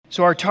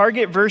So our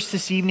target verse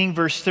this evening,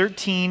 verse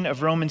 13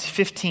 of Romans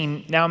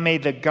 15, now may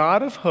the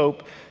God of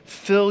hope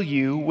fill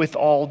you with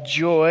all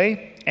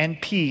joy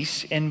and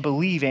peace in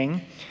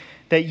believing,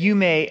 that you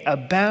may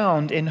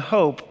abound in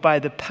hope by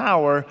the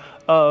power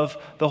of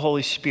the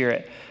Holy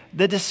Spirit.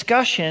 The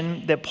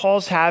discussion that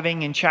Paul's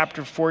having in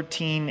chapter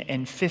 14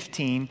 and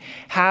 15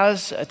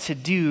 has to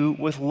do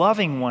with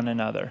loving one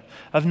another,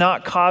 of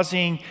not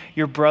causing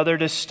your brother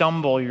to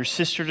stumble, your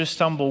sister to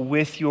stumble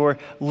with your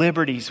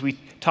liberties. We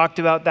talked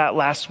about that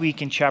last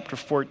week in chapter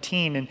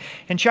 14.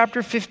 And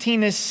chapter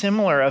 15 is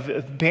similar,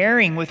 of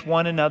bearing with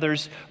one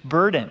another's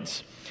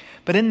burdens.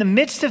 But in the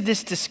midst of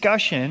this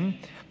discussion,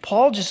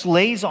 Paul just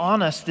lays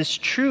on us this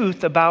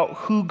truth about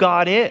who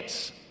God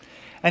is.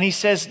 And he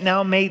says,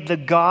 now may the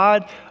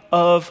God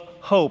of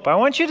hope. I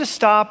want you to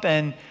stop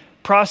and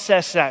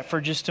process that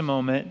for just a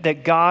moment,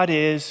 that God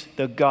is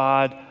the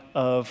God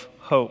of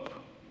hope.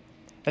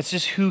 That's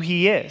just who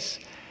he is.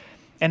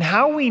 And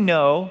how we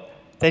know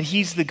that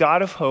he's the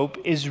God of hope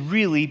is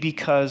really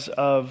because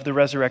of the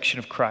resurrection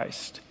of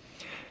Christ.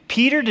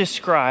 Peter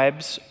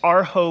describes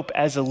our hope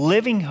as a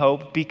living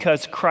hope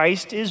because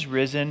Christ is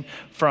risen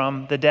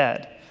from the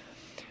dead.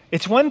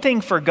 It's one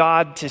thing for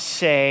God to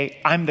say,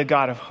 I'm the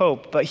God of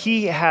hope, but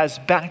he has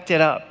backed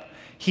it up.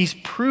 He's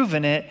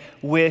proven it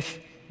with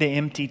the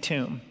empty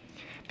tomb.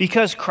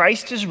 Because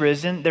Christ is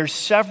risen, there's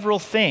several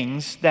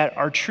things that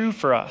are true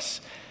for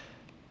us.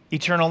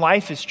 Eternal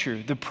life is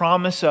true. The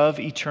promise of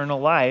eternal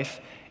life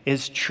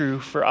is true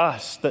for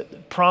us. The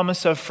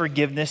promise of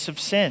forgiveness of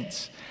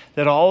sins,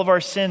 that all of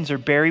our sins are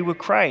buried with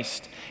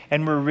Christ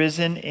and we're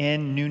risen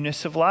in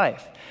newness of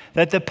life.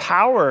 That the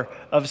power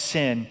of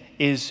sin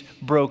is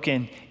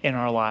broken in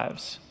our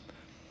lives.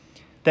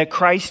 That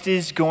Christ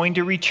is going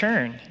to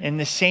return in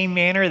the same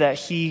manner that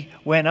he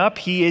went up,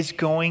 he is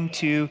going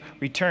to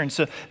return.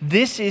 So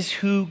this is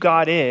who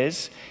God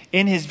is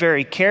in his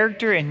very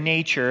character and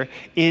nature,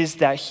 is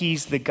that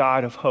he's the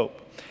God of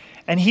hope.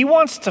 And he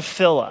wants to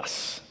fill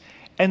us.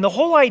 And the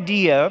whole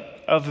idea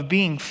of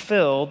being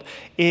filled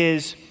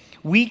is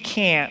we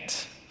can't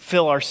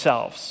fill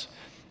ourselves.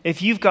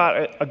 If you've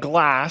got a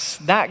glass,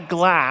 that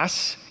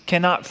glass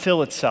cannot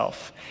fill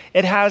itself.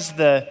 It has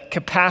the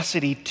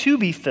capacity to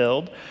be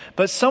filled,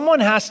 but someone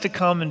has to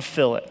come and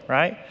fill it,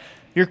 right?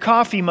 Your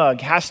coffee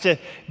mug has to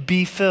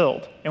be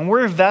filled. And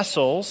we're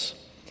vessels,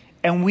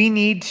 and we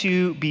need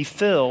to be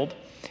filled.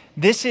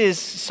 This is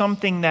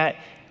something that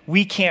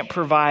we can't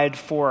provide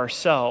for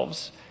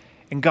ourselves.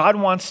 And God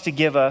wants to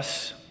give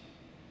us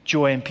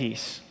joy and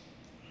peace.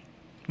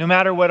 No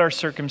matter what our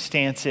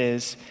circumstance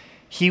is,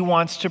 he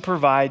wants to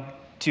provide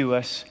to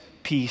us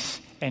peace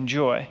and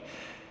joy.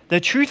 The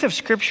truth of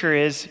Scripture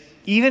is,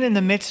 even in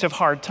the midst of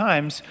hard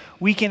times,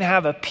 we can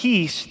have a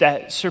peace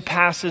that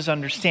surpasses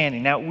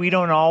understanding. Now, we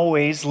don't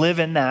always live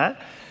in that,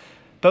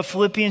 but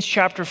Philippians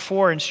chapter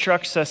 4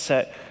 instructs us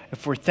that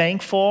if we're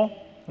thankful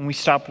and we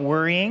stop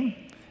worrying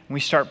and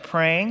we start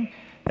praying,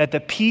 that the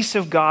peace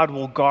of God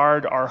will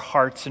guard our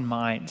hearts and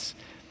minds.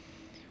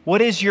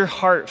 What is your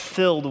heart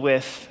filled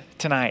with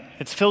tonight?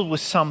 It's filled with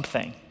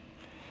something.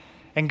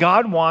 And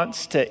God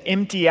wants to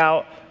empty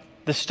out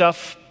the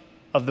stuff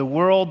of the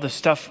world, the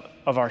stuff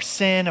of our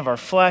sin, of our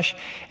flesh,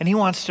 and he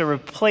wants to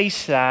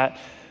replace that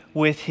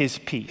with his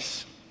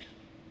peace.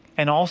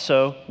 And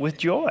also with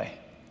joy.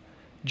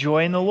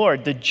 Joy in the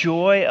Lord. The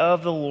joy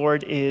of the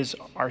Lord is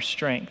our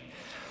strength.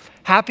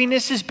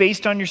 Happiness is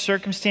based on your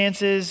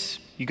circumstances.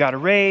 You got a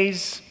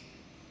raise.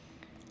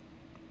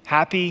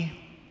 Happy.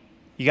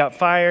 You got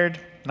fired.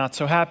 Not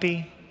so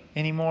happy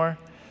anymore.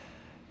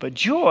 But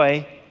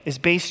joy is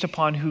based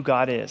upon who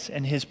God is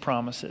and his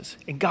promises.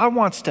 And God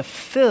wants to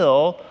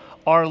fill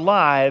our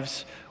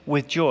lives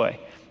with joy.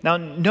 Now,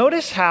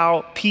 notice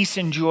how peace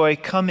and joy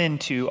come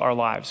into our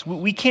lives.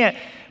 We can't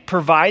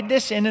provide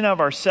this in and of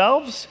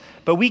ourselves,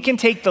 but we can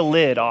take the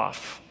lid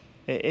off.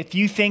 If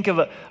you think of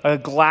a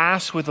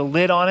glass with a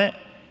lid on it,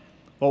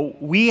 well,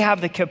 we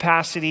have the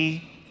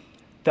capacity,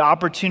 the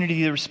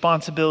opportunity, the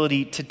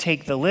responsibility to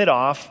take the lid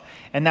off,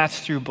 and that's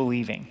through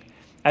believing.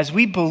 As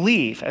we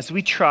believe, as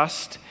we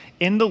trust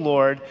in the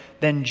Lord,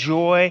 then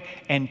joy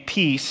and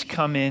peace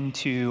come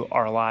into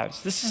our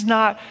lives. This is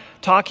not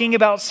talking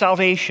about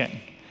salvation,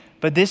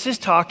 but this is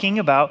talking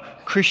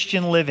about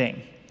Christian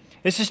living.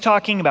 This is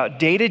talking about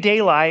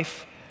day-to-day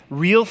life,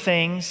 real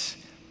things.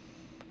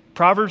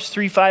 Proverbs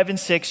 3, 5, and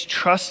 6,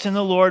 trust in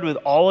the Lord with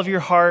all of your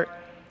heart.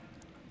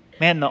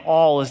 Man, the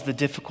all is the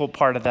difficult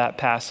part of that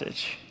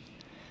passage.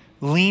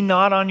 Lean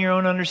not on your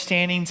own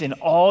understandings. In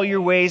all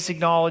your ways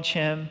acknowledge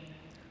him,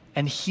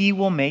 and he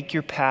will make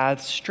your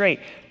paths straight.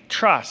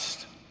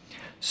 Trust.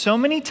 So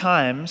many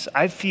times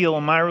I feel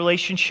in my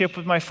relationship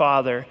with my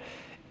Father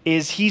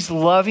is he's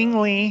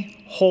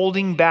lovingly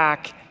holding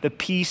back the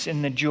peace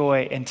and the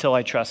joy until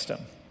I trust him.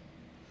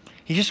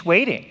 He's just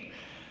waiting.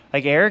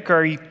 Like, Eric,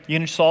 are you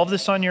going to solve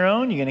this on your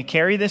own? You going to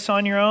carry this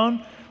on your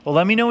own? Well,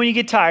 let me know when you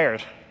get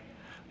tired.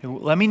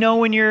 Let me know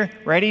when you're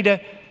ready to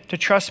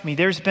trust me.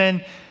 There's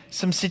been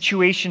some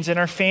situations in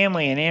our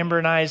family and Amber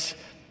and I's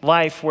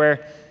life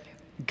where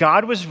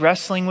God was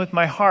wrestling with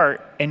my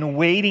heart and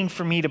waiting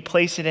for me to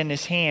place it in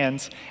his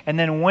hands. And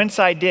then once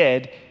I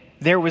did,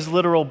 there was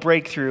literal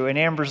breakthrough. And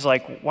Amber's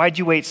like, why'd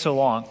you wait so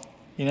long?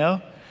 You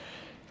know?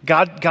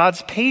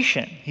 God's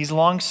patient. He's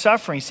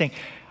long-suffering. He's saying,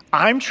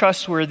 I'm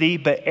trustworthy,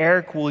 but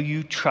Eric, will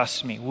you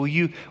trust me? Will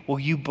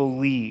you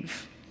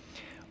believe?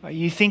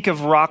 You think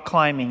of rock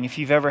climbing, if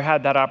you've ever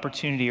had that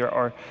opportunity,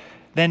 or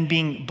then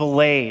being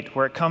belayed,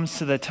 where it comes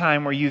to the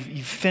time where you've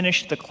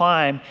finished the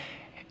climb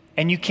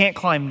and you can't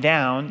climb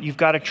down. You've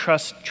got to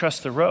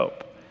trust the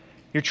rope.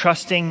 You're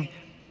trusting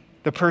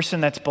the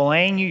person that's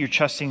belaying you. You're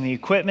trusting the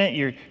equipment.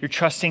 You're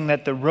trusting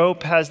that the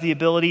rope has the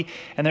ability.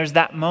 And there's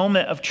that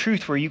moment of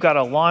truth where you got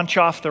to launch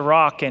off the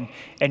rock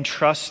and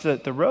trust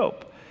the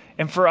rope.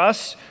 And for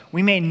us,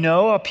 we may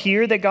know up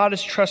here that God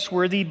is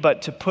trustworthy,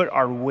 but to put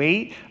our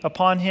weight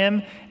upon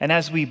him, and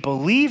as we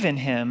believe in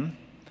him,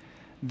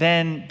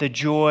 then the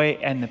joy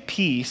and the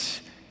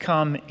peace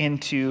come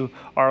into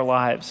our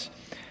lives.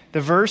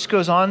 The verse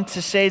goes on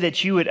to say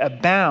that you would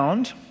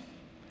abound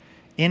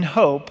in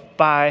hope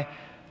by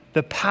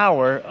the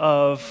power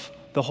of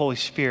the Holy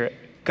Spirit.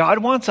 God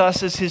wants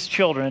us as his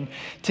children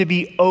to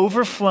be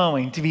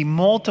overflowing, to be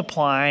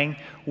multiplying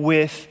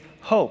with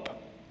hope.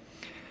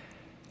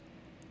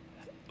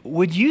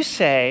 Would you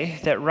say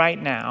that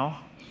right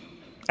now,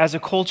 as a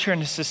culture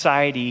and a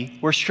society,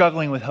 we're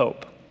struggling with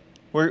hope?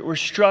 We're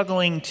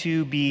struggling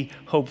to be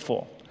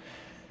hopeful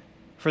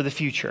for the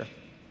future.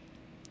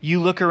 You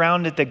look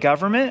around at the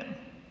government,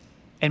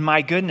 and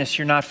my goodness,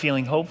 you're not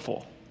feeling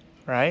hopeful,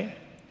 right?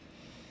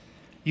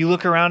 You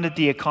look around at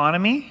the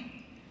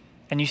economy,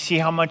 and you see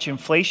how much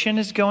inflation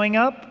is going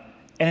up,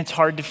 and it's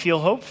hard to feel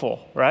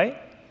hopeful, right?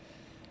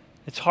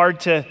 It's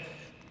hard to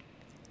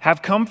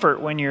have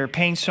comfort when you're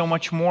paying so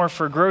much more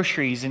for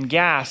groceries and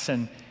gas,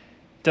 and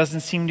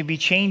doesn't seem to be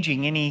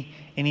changing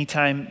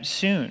anytime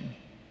soon.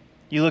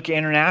 You look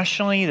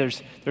internationally,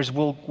 there's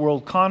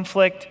world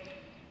conflict,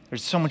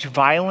 there's so much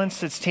violence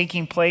that's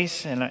taking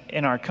place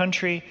in our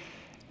country,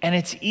 and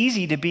it's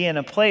easy to be in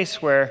a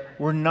place where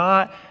we're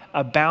not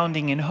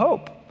abounding in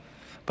hope.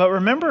 But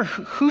remember,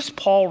 who's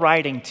Paul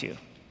writing to?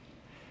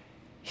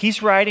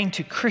 He's writing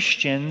to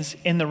Christians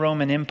in the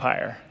Roman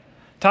Empire.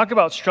 Talk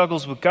about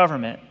struggles with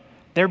government.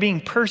 They're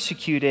being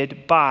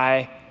persecuted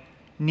by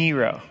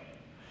Nero.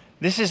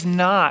 This is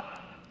not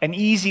an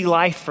easy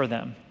life for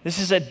them. This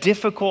is a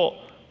difficult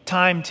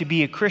time to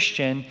be a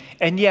Christian,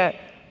 and yet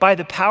by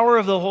the power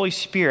of the Holy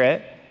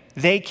Spirit,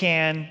 they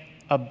can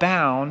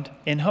abound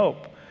in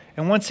hope.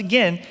 And once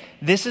again,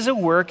 this is a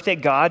work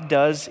that God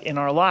does in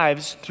our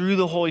lives through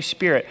the Holy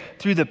Spirit,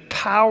 through the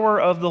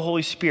power of the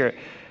Holy Spirit.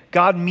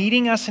 God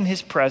meeting us in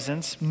his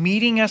presence,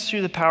 meeting us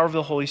through the power of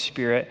the Holy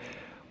Spirit,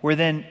 where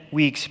then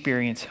we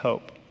experience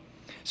hope.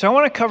 So I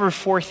want to cover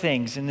 4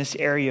 things in this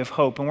area of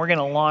hope, and we're going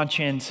to launch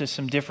into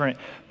some different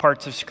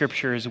parts of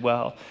Scripture as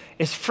well.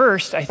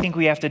 First, I think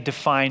we have to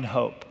define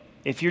hope.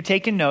 If you're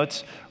taking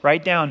notes,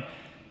 write down,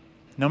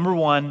 number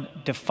 1,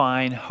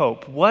 define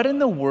hope. What in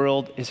the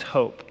world is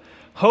hope?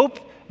 Hope,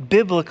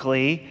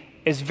 biblically,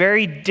 is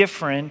very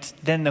different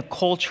than the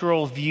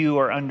cultural view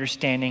or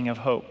understanding of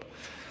hope.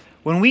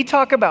 When we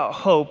talk about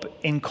hope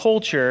in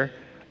culture,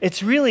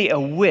 it's really a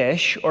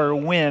wish or a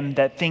whim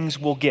that things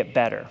will get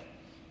better.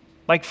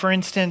 Like, for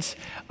instance,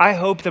 I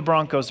hope the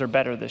Broncos are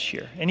better this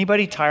year.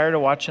 Anybody tired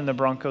of watching the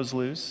Broncos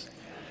lose?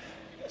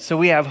 So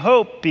we have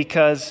hope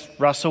because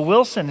Russell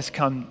Wilson has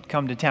come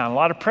to town. A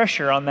lot of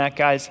pressure on that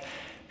guy's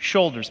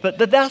shoulders. But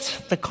that's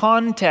the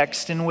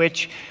context in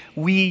which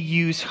we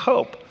use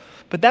hope.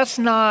 But that's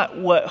not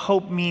what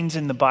hope means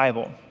in the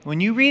Bible. When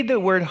you read the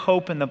word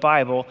hope in the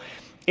Bible,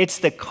 it's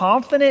the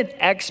confident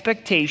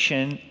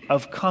expectation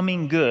of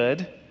coming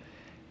good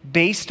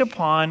based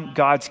upon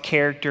God's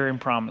character and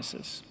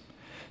promises.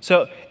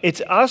 So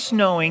it's us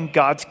knowing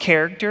God's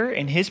character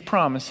and his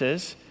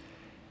promises,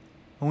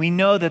 and we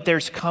know that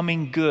there's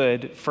coming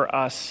good for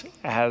us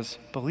as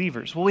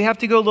believers. Well, we have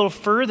to go a little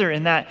further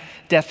in that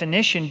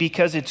definition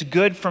because it's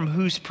good from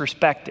whose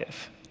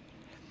perspective?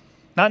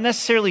 Not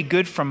necessarily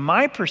good from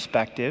my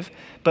perspective,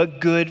 but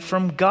good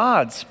from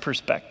God's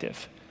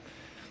perspective.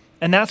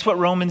 And that's what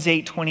Romans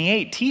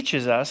 8:28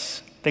 teaches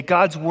us, that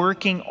God's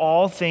working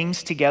all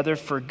things together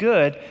for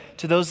good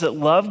to those that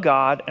love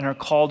God and are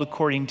called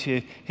according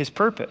to his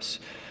purpose.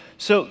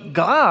 So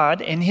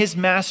God, in his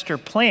master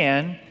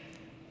plan,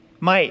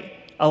 might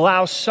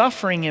allow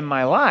suffering in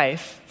my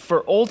life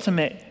for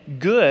ultimate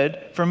good,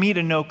 for me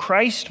to know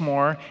Christ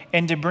more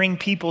and to bring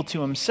people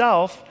to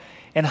himself.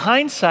 In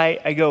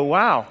hindsight, I go,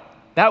 wow,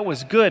 that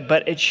was good,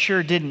 but it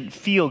sure didn't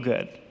feel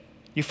good.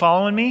 You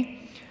following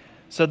me?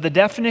 So the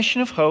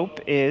definition of hope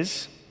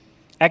is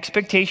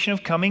expectation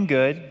of coming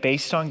good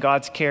based on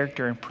God's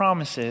character and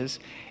promises,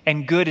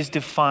 and good is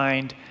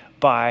defined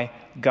by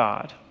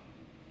God.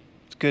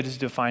 Good is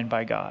defined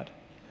by God.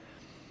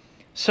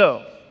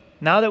 So,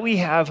 now that we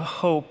have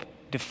hope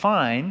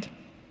defined,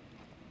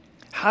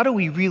 how do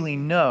we really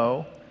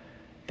know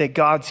that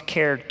God's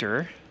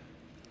character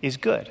is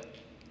good?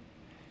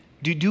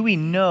 Do we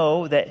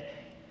know that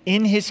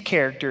in his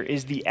character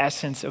is the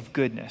essence of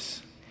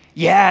goodness?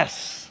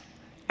 Yes,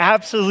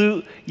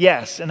 Absolute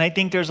yes. And I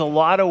think there's a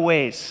lot of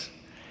ways.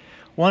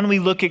 One, we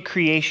look at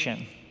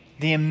creation,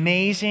 the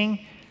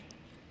amazing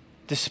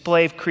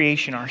display of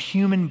creation, our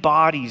human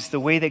bodies, the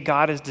way that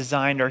God has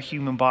designed our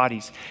human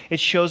bodies.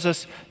 It shows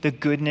us the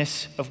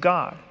goodness of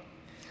God.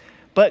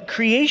 But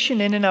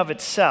creation in and of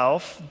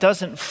itself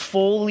doesn't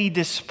fully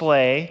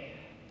display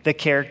the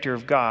character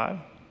of God.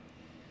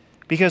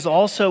 Because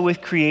also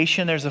with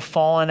creation, there's a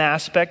fallen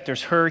aspect.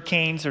 There's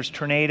hurricanes, there's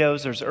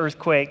tornadoes, there's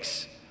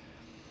earthquakes.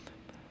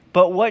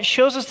 But what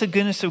shows us the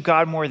goodness of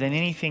God more than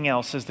anything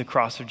else is the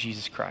cross of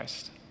Jesus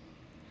Christ,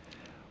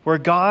 where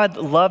God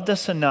loved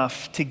us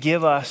enough to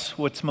give us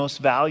what's most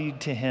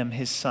valued to him,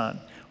 his son,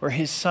 where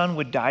his son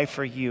would die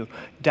for you,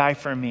 die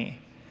for me.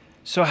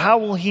 So how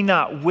will he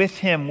not, with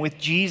him, with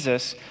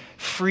Jesus,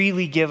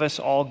 freely give us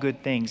all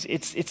good things?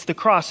 It's the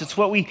cross. It's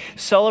what we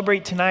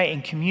celebrate tonight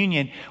in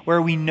communion,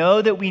 where we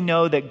know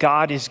that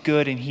God is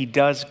good and he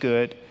does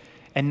good.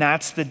 And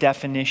that's the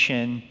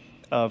definition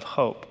of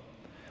hope.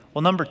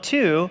 Well, number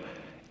two,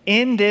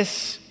 in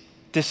this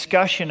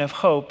discussion of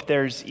hope,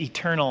 there's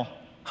eternal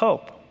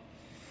hope.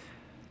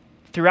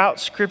 Throughout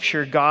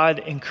Scripture, God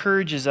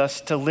encourages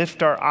us to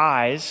lift our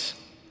eyes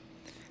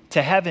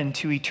to heaven,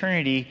 to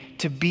eternity,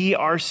 to be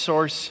our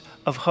source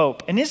of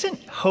hope. And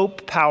isn't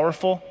hope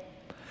powerful?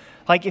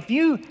 Like if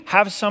you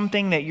have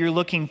something that you're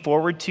looking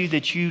forward to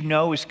that you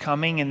know is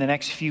coming in the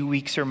next few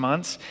weeks or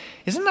months,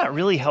 isn't that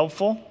really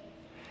helpful?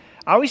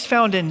 I always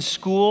found in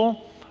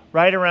school,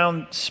 right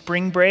around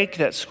spring break,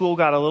 that school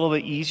got a little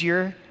bit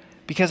easier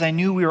because I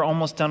knew we were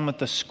almost done with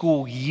the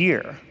school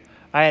year.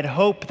 I had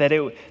hope that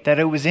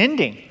it was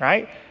ending,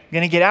 right? I'm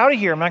going to get out of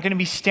here. I'm not going to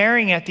be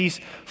staring at these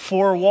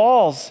four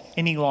walls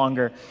any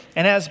longer.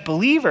 And as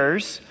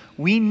believers,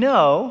 we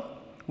know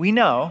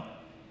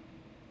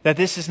that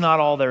this is not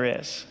all there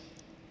is.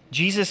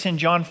 Jesus in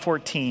John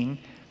 14,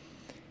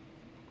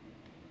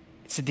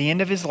 it's at the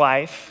end of his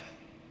life.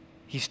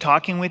 He's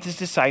talking with his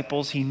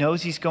disciples. He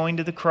knows he's going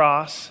to the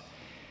cross.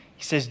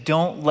 He says,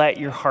 don't let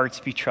your hearts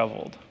be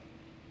troubled.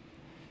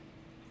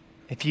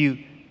 If you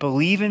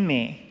believe in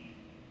me,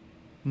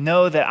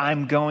 know that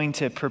I'm going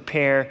to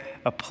prepare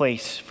a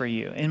place for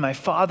you. In my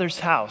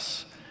Father's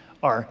house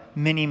are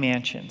many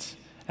mansions,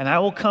 and I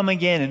will come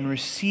again and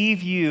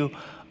receive you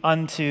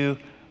unto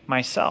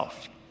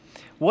myself.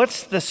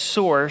 What's the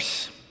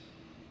source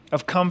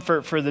of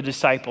comfort for the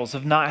disciples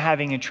of not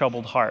having a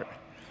troubled heart?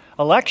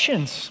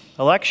 Elections.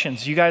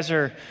 You guys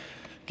are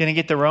going to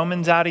get the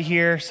Romans out of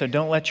here, so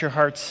don't let your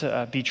hearts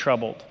be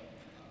troubled.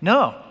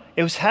 No,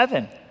 it was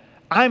heaven.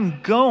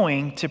 I'm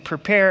going to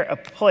prepare a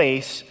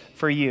place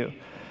for you.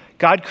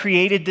 God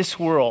created this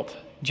world,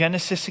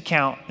 Genesis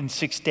account, in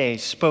 6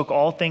 days, spoke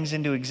all things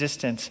into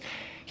existence.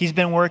 He's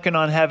been working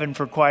on heaven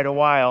for quite a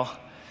while.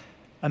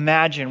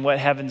 Imagine what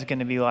heaven's going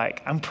to be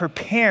like. I'm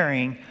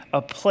preparing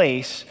a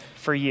place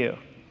for you.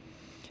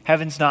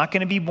 Heaven's not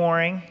going to be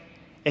boring.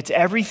 It's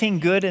everything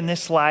good in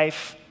this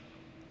life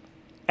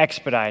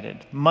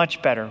expedited,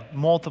 much better,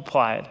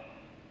 multiplied.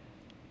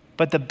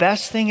 But the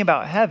best thing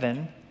about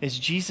heaven is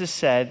Jesus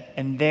said,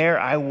 and there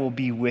I will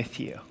be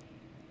with you.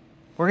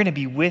 We're going to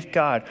be with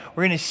God.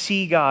 We're going to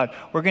see God.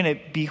 We're going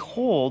to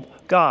behold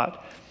God.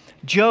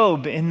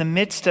 Job, in the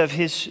midst of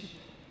his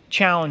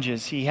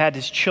challenges, he had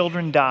his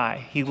children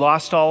die. He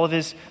lost all of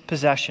his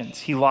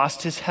possessions. He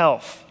lost his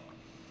health.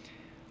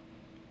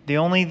 The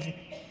only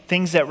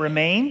things that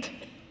remained,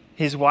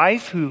 his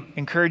wife, who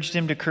encouraged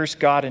him to curse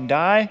God and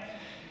die,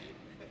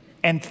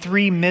 and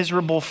 3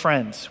 miserable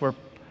friends, where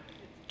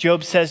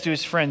Job says to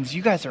his friends,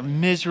 you guys are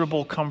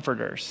miserable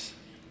comforters.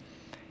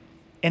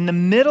 In the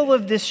middle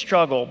of this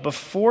struggle,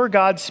 before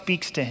God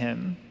speaks to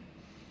him,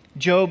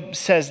 Job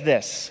says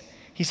this.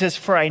 He says,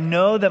 for I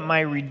know that my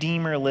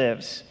Redeemer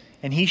lives,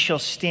 and he shall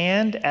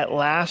stand at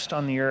last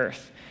on the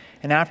earth.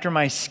 And after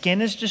my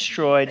skin is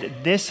destroyed,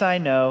 this I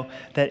know,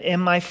 that in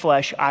my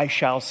flesh I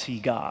shall see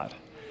God.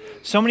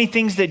 So many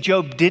things that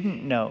Job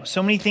didn't know,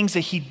 so many things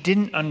that he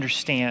didn't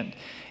understand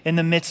in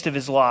the midst of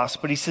his loss.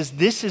 But he says,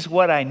 this is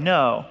what I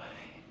know.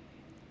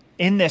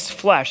 In this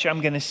flesh, I'm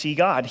going to see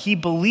God. He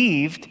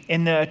believed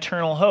in the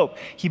eternal hope.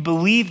 He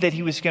believed that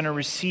he was going to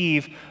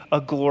receive a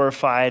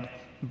glorified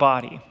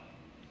body.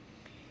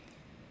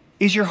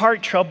 Is your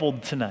heart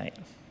troubled tonight?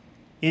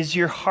 Is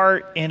your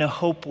heart in a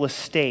hopeless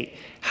state?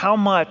 How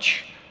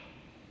much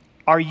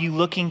are you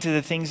looking to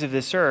the things of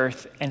this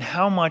earth, and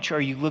how much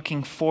are you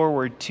looking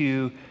forward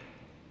to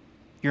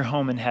your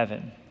home in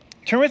heaven?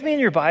 Turn with me in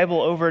your Bible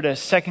over to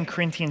 2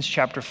 Corinthians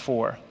chapter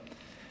 4.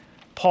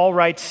 Paul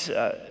writes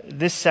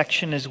this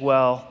section as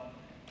well.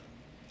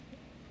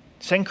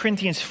 2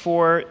 Corinthians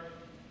 4,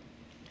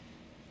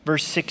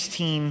 verse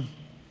 16,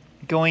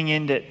 going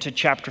into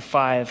chapter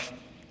 5.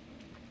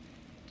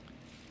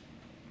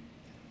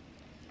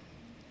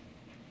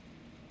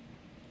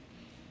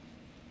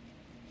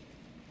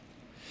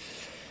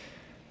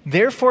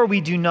 Therefore,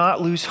 we do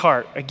not lose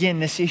heart. Again,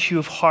 this issue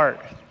of heart,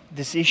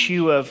 this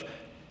issue of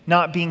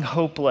not being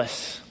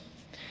hopeless.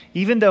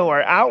 Even though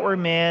our outward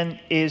man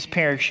is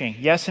perishing.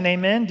 Yes and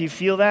amen? Do you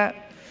feel that?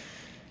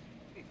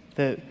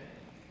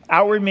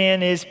 Outward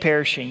man is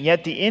perishing,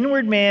 yet the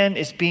inward man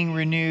is being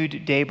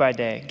renewed day by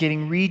day,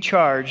 getting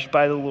recharged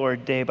by the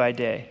Lord day by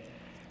day.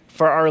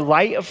 For our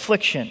light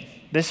affliction,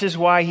 this is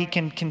why he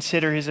can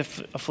consider his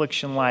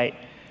affliction light,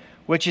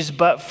 which is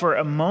but for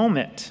a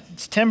moment,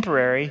 it's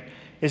temporary,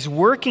 is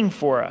working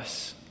for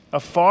us a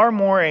far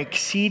more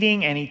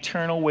exceeding and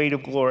eternal weight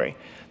of glory.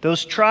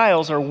 Those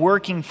trials are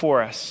working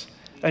for us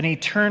an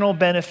eternal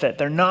benefit.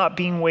 They're not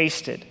being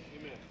wasted.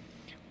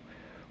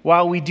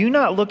 While we do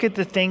not look at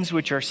the things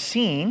which are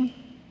seen,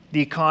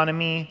 the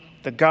economy,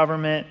 the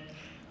government,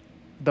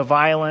 the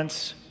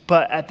violence,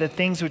 but at the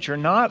things which are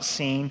not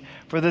seen,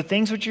 for the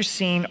things which are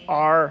seen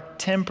are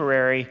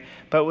temporary,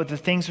 but with the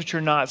things which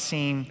are not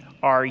seen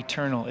are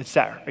eternal. It's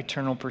that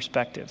eternal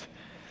perspective.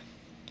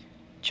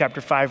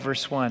 Chapter 5,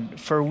 verse 1.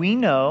 For we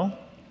know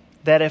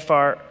that if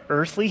our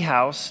earthly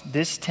house,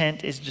 this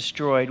tent, is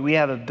destroyed, we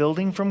have a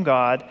building from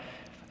God,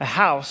 a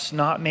house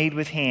not made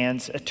with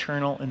hands,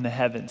 eternal in the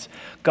heavens.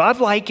 God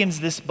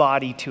likens this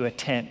body to a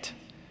tent.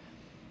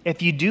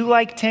 If you do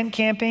like tent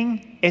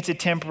camping, it's a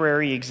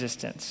temporary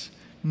existence.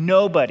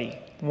 Nobody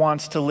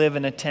wants to live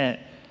in a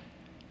tent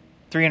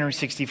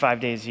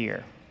 365 days a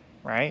year,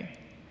 right?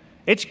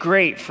 It's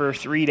great for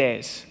 3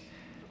 days.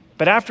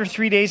 But after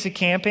 3 days of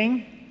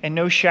camping and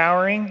no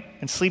showering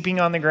and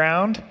sleeping on the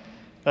ground,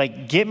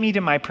 like, get me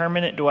to my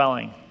permanent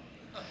dwelling.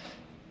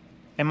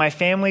 And my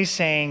family's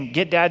saying,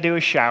 get dad to a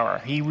shower.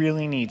 He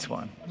really needs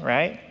one,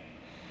 right?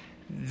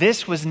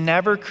 This was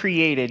never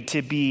created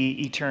to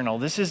be eternal.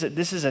 This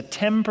is a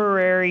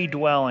temporary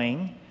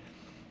dwelling.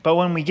 But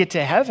when we get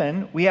to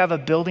heaven, we have a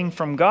building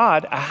from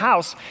God, a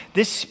house.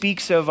 This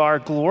speaks of our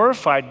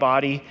glorified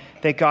body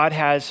that God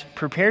has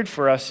prepared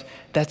for us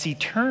that's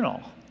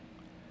eternal.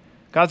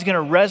 God's going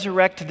to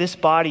resurrect this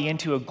body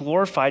into a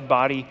glorified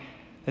body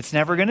that's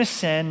never going to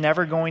sin,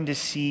 never going to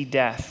see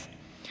death.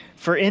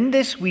 For in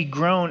this we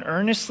groan,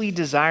 earnestly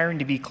desiring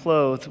to be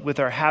clothed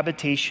with our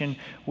habitation,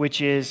 which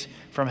is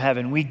from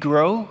heaven. We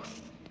go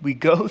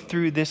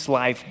through this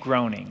life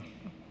groaning.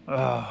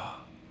 Oh.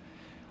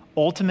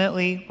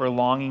 Ultimately, we're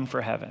longing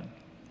for heaven.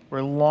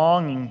 We're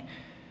longing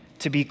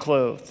to be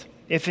clothed.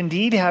 If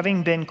indeed,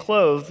 having been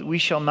clothed, we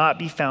shall not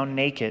be found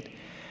naked.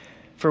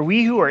 For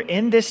we who are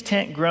in this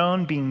tent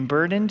groan, being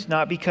burdened,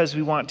 not because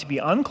we want to be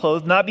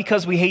unclothed, not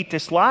because we hate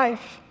this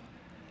life.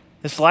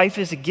 This life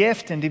is a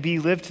gift and to be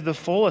lived to the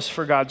fullest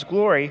for God's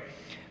glory,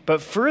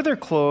 but further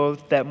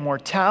clothed that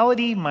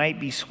mortality might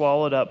be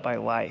swallowed up by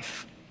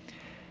life.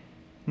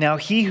 Now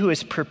he who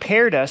has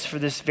prepared us for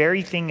this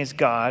very thing is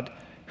God,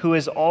 who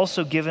has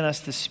also given us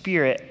the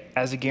Spirit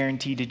as a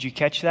guarantee. Did you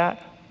catch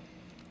that?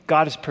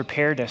 God has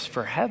prepared us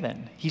for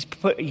heaven. He's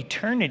put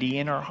eternity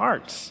in our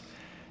hearts.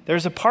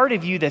 There's a part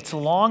of you that's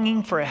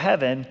longing for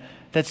heaven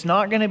that's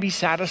not going to be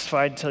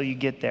satisfied till you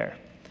get there.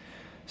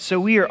 So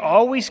we are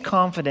always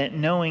confident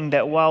knowing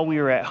that while we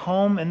are at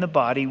home in the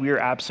body, we are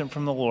absent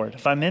from the Lord.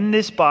 If I'm in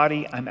this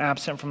body, I'm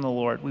absent from the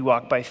Lord. We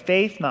walk by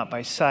faith, not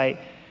by sight.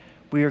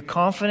 We are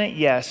confident,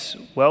 yes,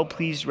 well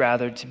pleased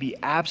rather, to be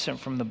absent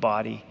from the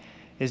body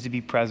is to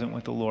be present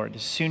with the Lord.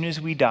 As soon as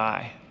we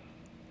die,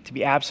 to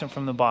be absent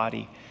from the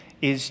body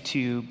is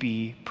to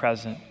be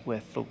present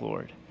with the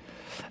Lord.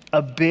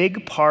 A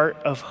big part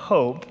of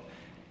hope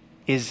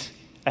is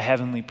a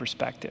heavenly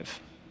perspective,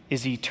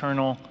 is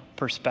eternal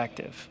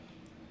perspective.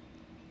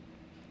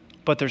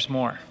 But there's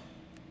more.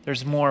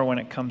 There's more when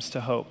it comes to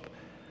hope.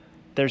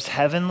 There's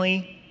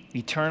heavenly,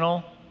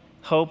 eternal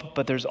hope,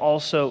 but there's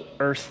also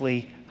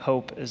earthly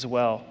hope as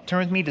well. Turn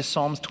with me to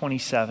Psalms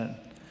 27.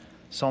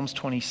 Psalms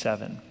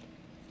 27.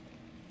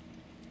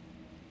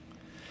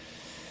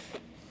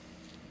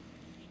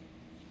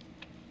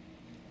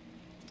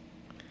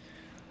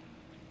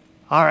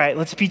 All right,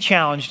 let's be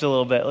challenged a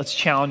little bit. Let's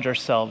challenge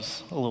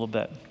ourselves a little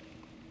bit.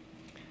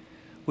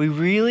 We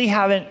really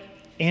haven't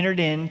entered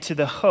into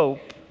the hope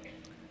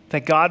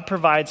that God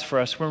provides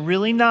for us. We're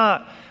really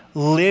not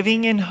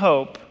living in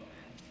hope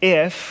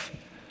if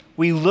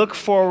we look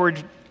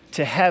forward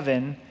to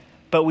heaven,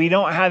 but we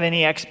don't have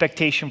any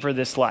expectation for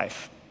this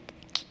life.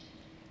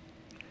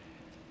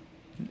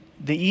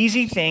 The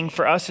easy thing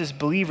for us as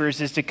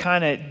believers is to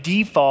kind of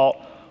default,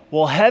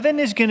 well, heaven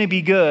is going to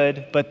be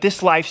good, but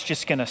this life's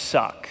just going to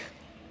suck.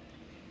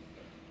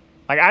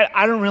 Like,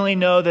 I don't really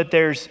know that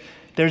there's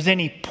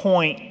any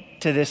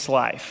point to this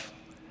life.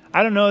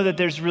 I don't know that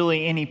there's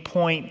really any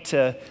point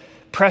to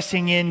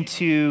pressing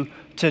into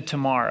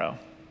tomorrow.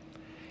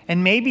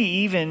 And maybe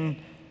even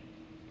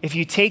if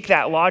you take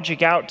that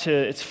logic out to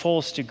its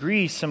fullest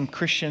degree, some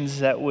Christians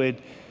that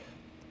would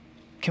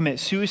commit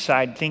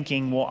suicide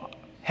thinking, well,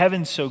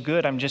 heaven's so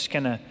good, I'm just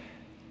going to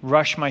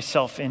rush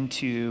myself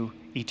into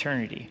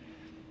eternity.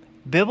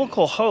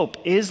 Biblical hope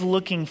is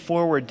looking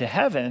forward to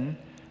heaven,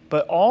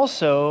 but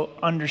also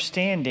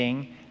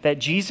understanding that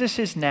Jesus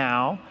is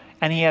now,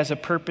 and he has a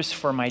purpose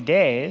for my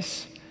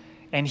days,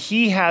 and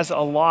he has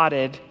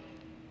allotted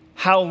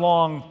how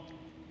long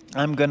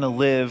I'm going to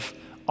live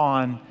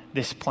on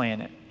this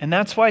planet. And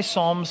that's why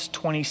Psalms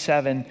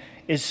 27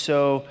 is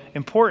so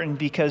important,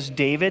 because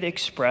David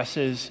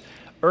expresses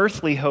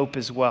earthly hope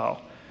as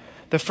well.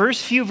 The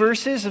first few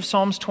verses of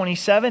Psalms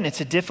 27,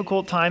 it's a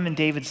difficult time in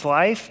David's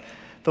life.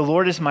 The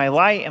Lord is my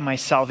light and my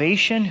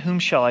salvation. Whom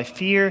shall I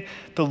fear?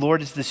 The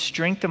Lord is the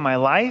strength of my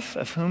life.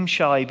 Of whom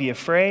shall I be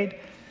afraid?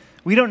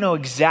 We don't know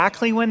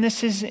exactly when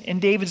this is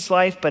in David's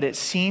life, but it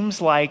seems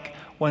like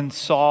when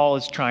Saul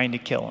is trying to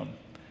kill him.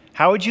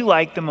 How would you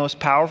like the most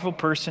powerful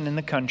person in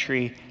the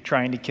country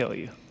trying to kill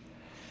you?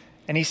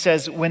 And he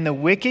says, when the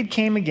wicked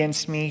came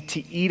against me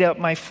to eat up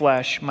my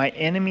flesh, my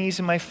enemies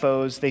and my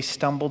foes, they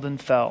stumbled and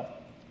fell.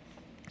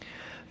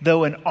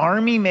 Though an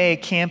army may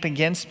encamp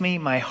against me,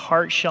 my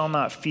heart shall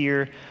not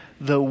fear.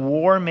 Though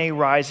war may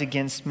rise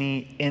against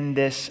me, in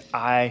this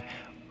I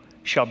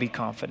shall be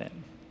confident.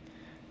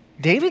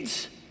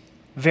 David's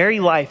very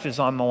life is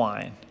on the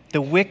line.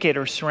 The wicked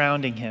are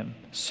surrounding him.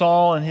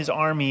 Saul and his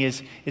army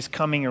is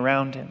coming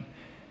around him.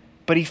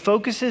 But he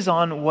focuses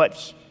on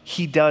what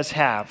he does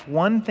have.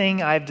 One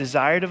thing I have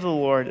desired of the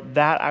Lord,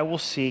 that I will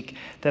seek,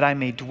 that I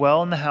may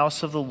dwell in the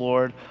house of the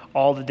Lord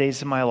all the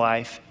days of my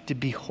life, to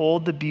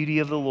behold the beauty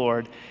of the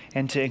Lord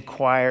and to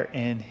inquire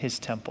in his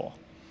temple.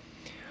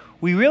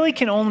 We really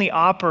can only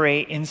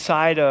operate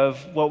inside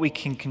of what we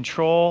can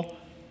control,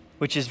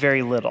 which is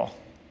very little.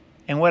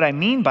 And what I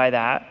mean by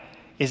that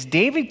is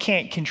David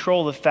can't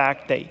control the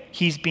fact that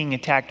he's being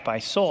attacked by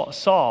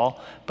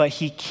Saul, but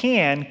he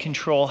can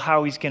control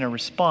how he's going to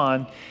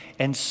respond.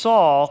 And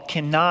Saul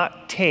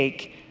cannot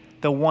take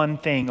the one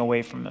thing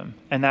away from him,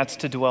 and that's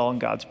to dwell in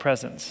God's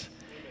presence.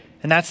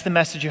 And that's the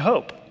message of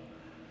hope.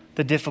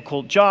 The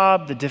difficult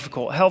job, the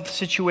difficult health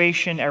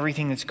situation,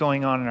 everything that's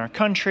going on in our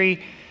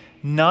country,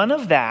 none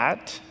of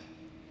that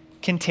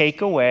can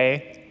take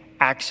away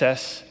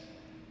access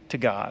to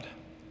God,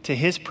 to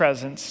his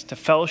presence, to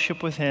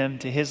fellowship with him,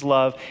 to his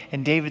love.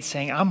 And David's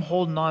saying, I'm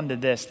holding on to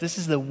this. This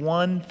is the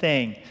one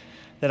thing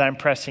that I'm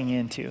pressing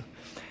into.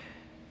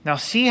 Now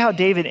see how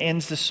David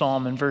ends the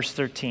psalm in verse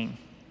 13.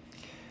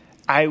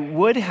 I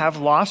would have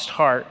lost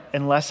heart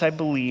unless I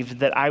believed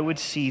that I would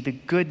see the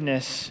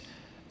goodness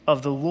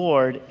of the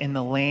Lord in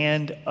the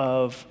land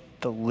of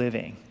the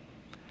living.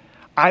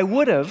 I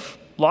would have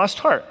lost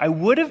heart. I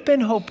would have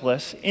been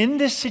hopeless in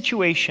this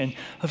situation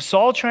of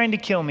Saul trying to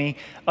kill me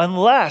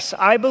unless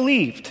I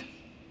believed,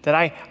 that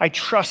I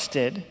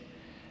trusted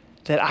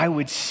that I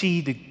would see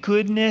the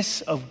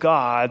goodness of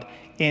God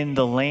in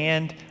the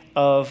land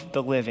of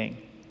the living,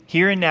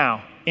 here and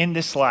now, in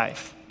this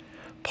life.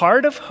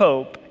 Part of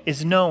hope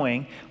is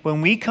knowing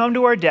when we come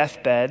to our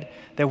deathbed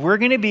that we're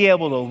going to be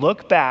able to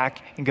look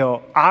back and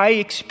go, I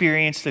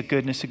experienced the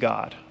goodness of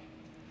God.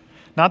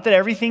 Not that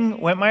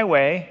everything went my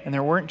way and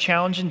there weren't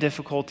challenges and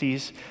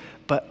difficulties,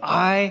 but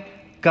I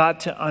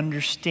got to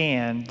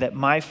understand that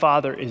my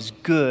Father is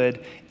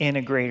good in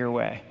a greater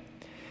way.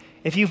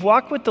 If you've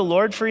walked with the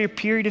Lord for a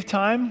period of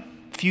time,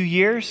 a few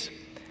years,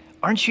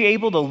 aren't you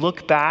able to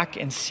look back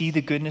and see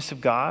the goodness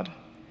of God?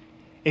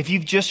 If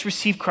you've just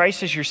received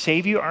Christ as your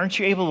Savior, aren't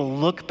you able to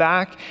look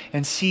back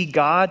and see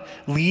God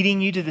leading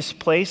you to this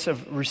place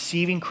of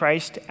receiving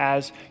Christ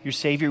as your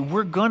Savior?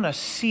 We're going to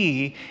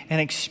see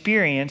and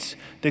experience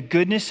the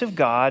goodness of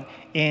God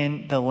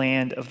in the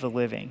land of the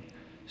living.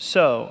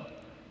 So,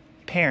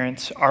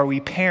 parents, are we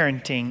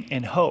parenting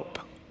in hope?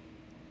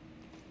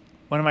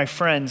 One of my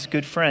friends,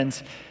 good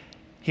friends,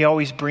 he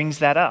always brings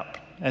that up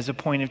as a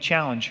point of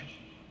challenge.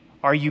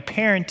 Are you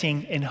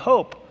parenting in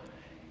hope?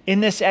 In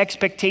this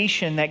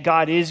expectation that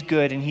God is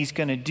good and he's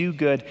going to do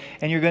good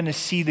and you're going to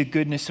see the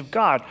goodness of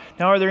God.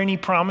 Now, are there any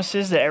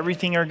promises that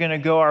everything are going to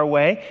go our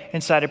way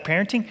inside of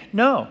parenting?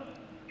 No.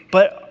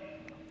 But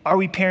are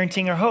we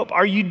parenting in hope?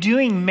 Are you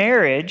doing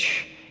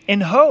marriage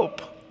in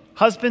hope?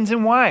 Husbands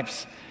and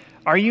wives,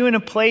 are you in a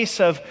place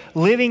of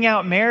living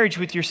out marriage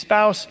with your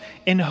spouse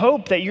in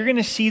hope that you're going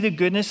to see the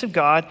goodness of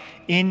God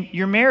in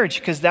your marriage?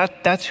 Because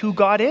that's who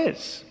God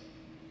is.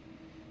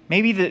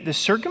 Maybe the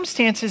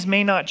circumstances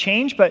may not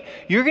change, but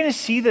you're going to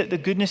see the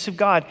goodness of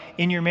God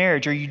in your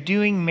marriage. Are you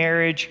doing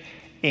marriage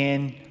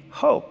in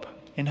hope?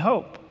 In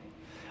hope.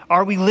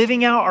 Are we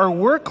living out our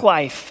work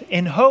life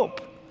in hope?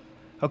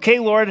 Okay,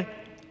 Lord,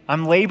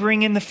 I'm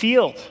laboring in the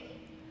field.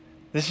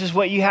 This is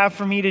what you have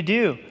for me to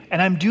do.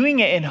 And I'm doing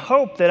it in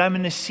hope that I'm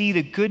going to see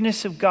the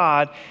goodness of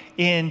God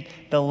in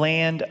the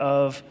land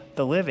of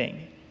the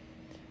living.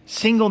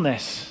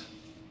 Singleness,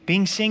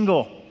 being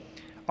single.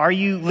 Are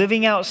you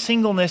living out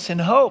singleness in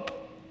hope?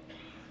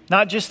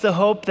 Not just the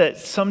hope that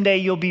someday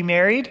you'll be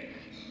married.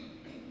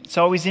 It's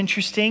always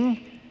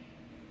interesting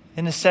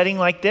in a setting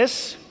like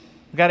this.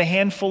 We've got a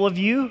handful of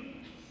you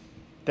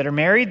that are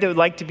married that would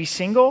like to be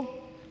single.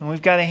 And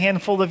we've got a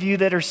handful of you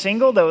that are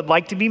single that would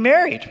like to be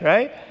married,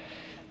 right?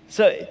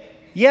 So,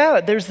 yeah,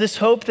 there's this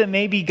hope that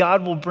maybe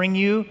God will bring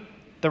you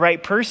the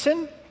right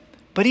person.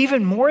 But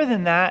even more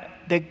than that,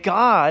 that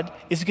God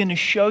is going to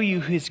show you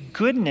his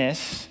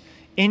goodness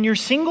in your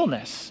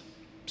singleness.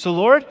 So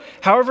Lord,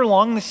 however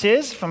long this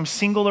is, if I'm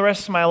single the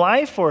rest of my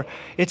life or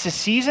it's a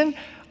season,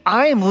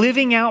 I am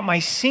living out my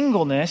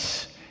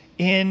singleness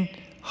in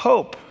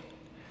hope.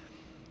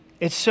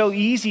 It's so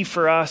easy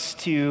for us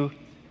to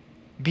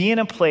be in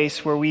a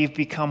place where we've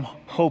become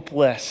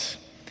hopeless.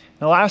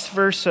 The last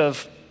verse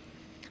of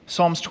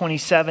Psalms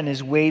 27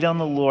 is wait on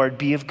the Lord,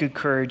 be of good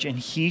courage, and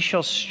he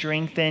shall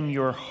strengthen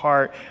your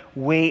heart.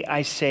 Wait,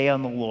 I say,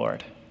 on the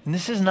Lord. And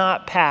this is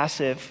not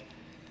passive.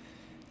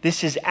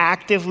 This is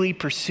actively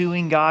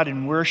pursuing God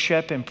in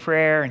worship and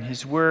prayer and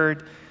his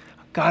word.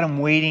 God, I'm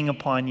waiting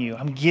upon you.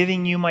 I'm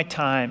giving you my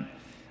time.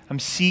 I'm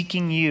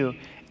seeking you.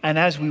 And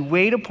as we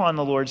wait upon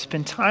the Lord,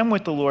 spend time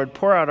with the Lord,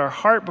 pour out our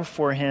heart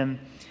before him,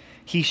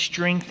 he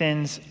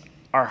strengthens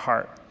our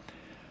heart.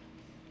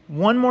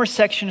 One more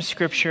section of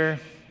scripture,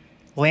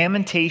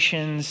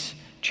 Lamentations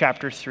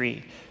chapter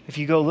 3. If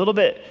you go a little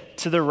bit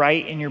to the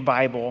right in your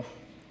Bible,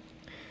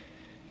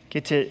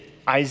 get to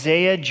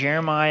Isaiah,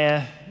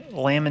 Jeremiah,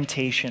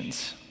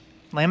 Lamentations.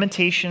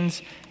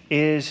 Lamentations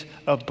is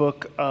a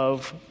book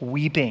of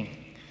weeping.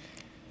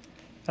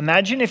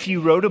 Imagine if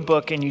you wrote a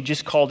book and you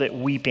just called it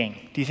Weeping.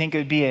 Do you think it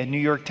would be a New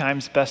York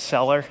Times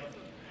bestseller?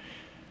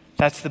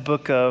 That's the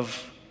book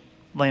of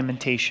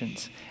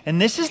Lamentations.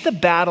 And this is the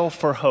battle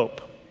for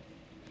hope.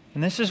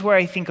 And this is where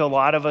I think a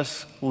lot of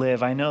us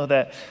live. I know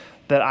that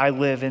I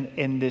live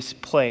in this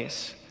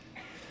place.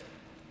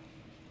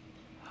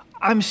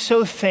 I'm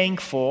so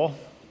thankful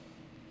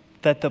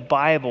that the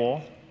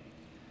Bible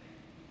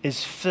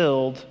is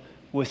filled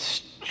with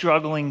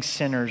struggling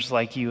sinners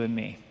like you and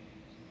me.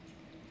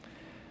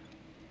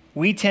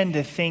 We tend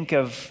to think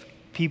of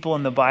people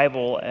in the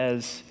Bible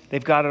as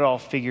they've got it all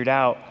figured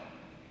out,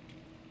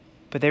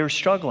 but they were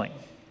struggling.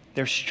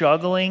 They're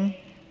struggling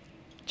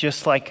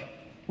just like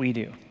we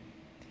do.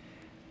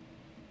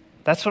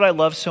 That's what I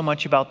love so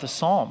much about the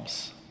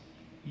Psalms.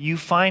 You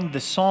find the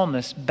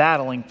psalmist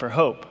battling for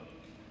hope.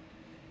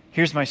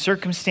 Here's my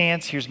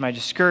circumstance, here's my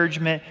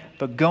discouragement,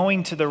 but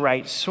going to the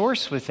right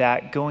source with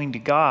that, going to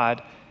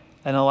God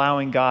and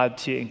allowing God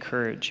to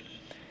encourage.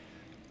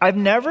 I've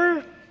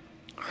never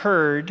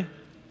heard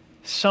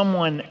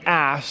someone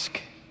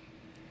ask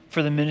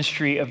for the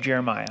ministry of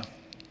Jeremiah.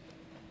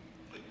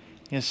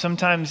 You know,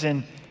 sometimes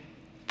in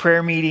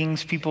prayer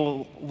meetings,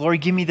 people,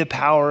 Lord, give me the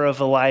power of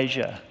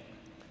Elijah.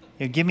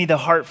 You know, give me the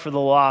heart for the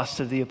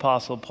lost of the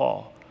Apostle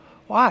Paul.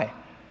 Why?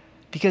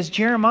 Because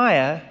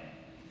Jeremiah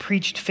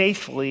preached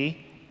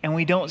faithfully, and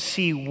we don't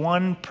see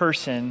one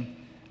person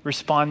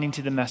responding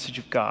to the message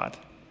of God.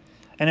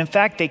 And in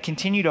fact, they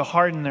continue to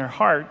harden their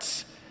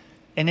hearts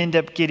and end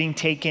up getting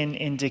taken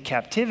into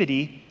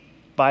captivity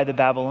by the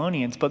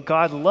Babylonians. But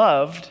God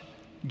loved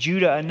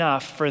Judah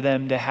enough for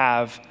them to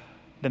have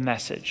the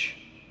message.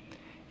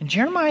 And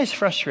Jeremiah is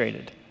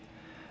frustrated.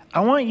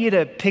 I want you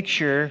to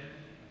picture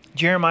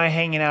Jeremiah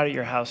hanging out at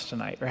your house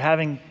tonight or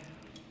having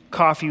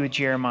coffee with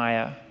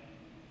Jeremiah,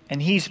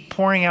 and he's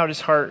pouring out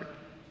his heart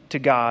to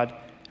God.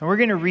 And we're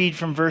going to read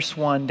from verse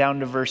 1 down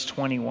to verse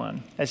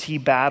 21 as he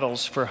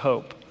battles for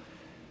hope.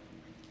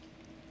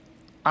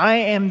 I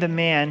am the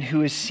man who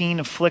has seen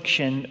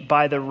affliction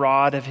by the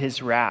rod of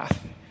his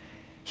wrath.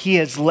 He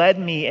has led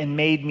me and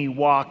made me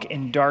walk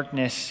in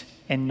darkness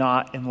and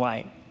not in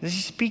light. This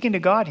is speaking to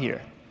God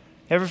here.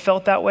 Ever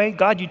felt that way?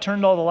 God, you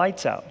turned all the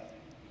lights out.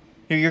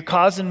 You're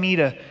causing me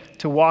to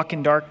walk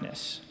in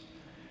darkness.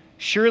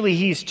 Surely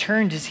he's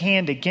turned his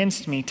hand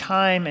against me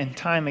time and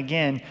time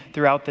again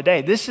throughout the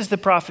day. This is the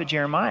prophet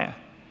Jeremiah.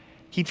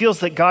 He feels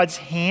that God's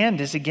hand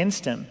is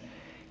against him.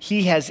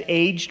 He has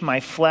aged my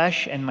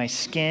flesh and my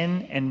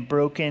skin and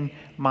broken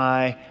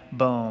my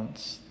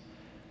bones.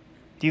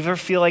 Do you ever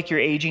feel like you're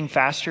aging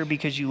faster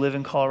because you live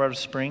in Colorado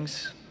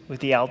Springs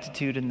with the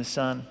altitude and the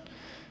sun?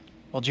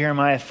 Well,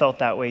 Jeremiah felt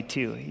that way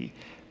too.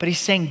 But he's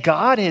saying,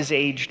 God has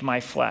aged my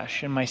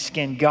flesh and my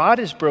skin. God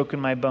has broken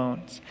my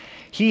bones.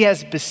 He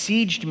has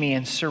besieged me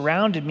and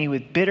surrounded me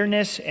with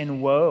bitterness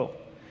and woe.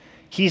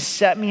 He has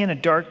set me in a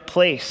dark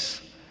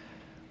place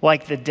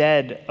like the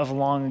dead of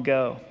long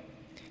ago.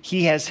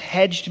 He has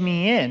hedged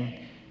me in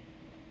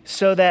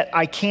so that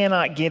I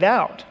cannot get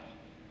out.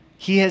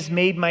 He has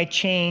made my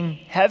chain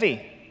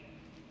heavy.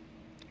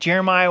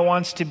 Jeremiah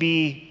wants to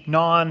be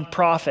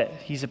non-prophet.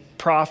 He's a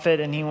prophet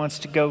and he wants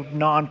to go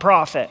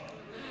non-prophet.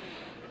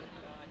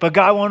 But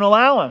God won't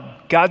allow him.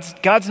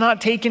 God's not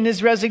taking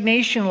his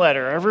resignation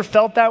letter. Ever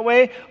felt that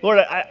way? Lord,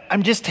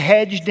 I'm just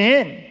hedged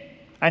in.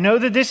 I know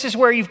that this is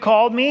where you've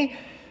called me.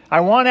 I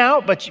want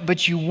out,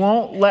 but you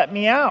won't let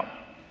me out.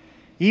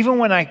 Even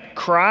when I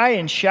cry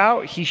and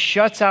shout, he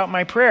shuts out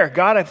my prayer.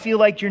 God, I feel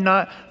like you're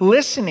not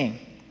listening.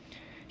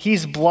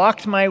 He's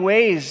blocked my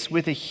ways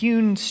with a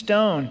hewn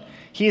stone.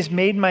 He has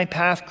made my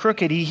path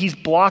crooked. He's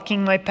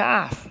blocking my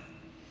path.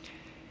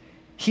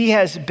 He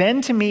has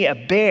been to me a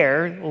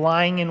bear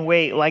lying in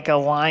wait like a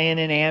lion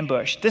in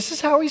ambush. This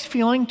is how he's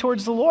feeling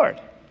towards the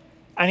Lord.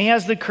 And he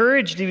has the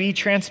courage to be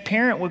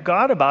transparent with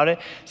God about it.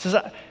 He says,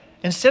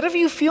 instead of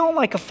you feeling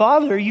like a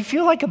father, you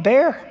feel like a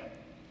bear.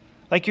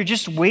 Like you're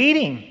just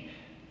waiting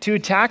to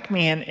attack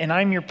me and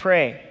I'm your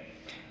prey.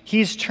 He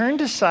has turned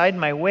aside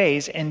my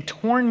ways and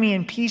torn me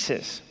in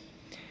pieces.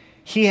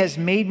 He has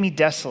made me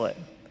desolate.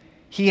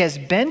 He has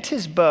bent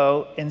his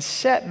bow and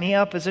set me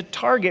up as a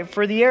target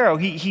for the arrow.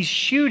 He's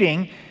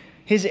shooting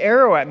his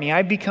arrow at me.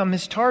 I become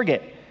his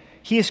target.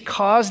 He has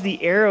caused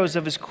the arrows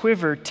of his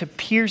quiver to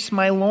pierce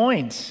my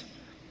loins.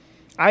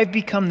 I've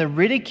become the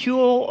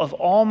ridicule of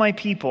all my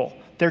people,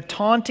 their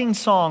taunting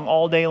song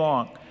all day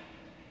long.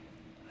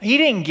 He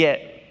didn't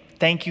get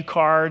thank you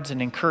cards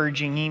and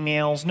encouraging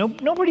emails.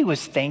 Nobody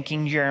was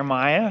thanking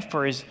Jeremiah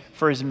for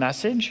his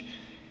message.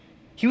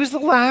 He was the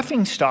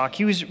laughingstock.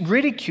 He was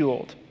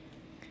ridiculed.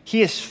 He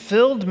has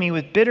filled me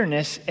with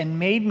bitterness and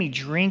made me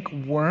drink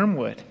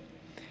wormwood.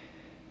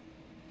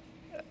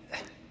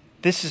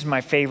 This is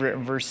my favorite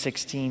in verse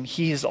 16.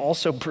 He has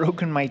also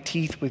broken my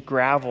teeth with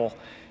gravel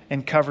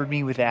and covered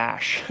me with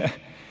ash.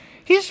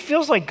 He just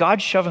feels like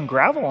God's shoving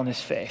gravel on his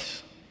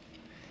face,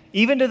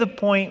 even to the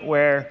point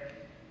where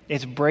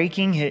it's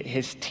breaking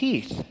his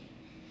teeth.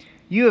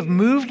 You have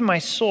moved my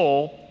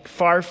soul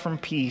far from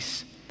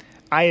peace.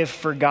 I have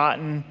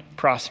forgotten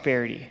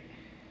prosperity.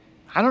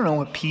 I don't know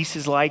what peace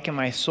is like in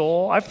my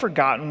soul. I've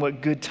forgotten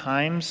what good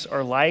times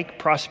are like.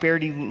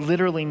 Prosperity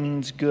literally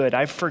means good.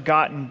 I've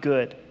forgotten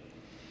good.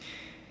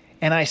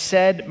 And I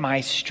said,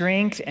 my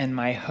strength and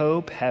my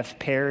hope have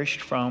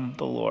perished from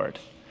the Lord.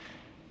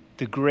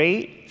 The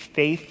great,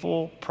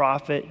 faithful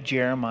prophet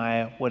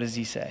Jeremiah, what does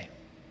he say?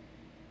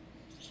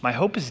 My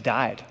hope has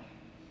died.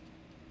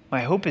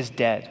 My hope is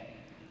dead.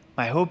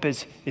 My hope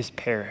is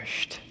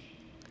perished.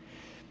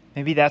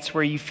 Maybe that's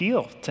where you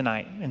feel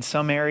tonight in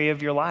some area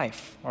of your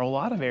life, or a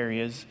lot of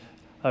areas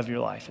of your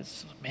life.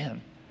 It's,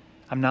 man,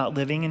 I'm not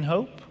living in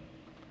hope,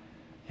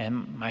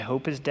 and my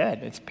hope is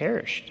dead. It's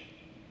perished.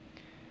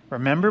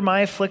 Remember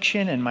my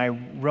affliction and my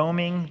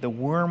roaming, the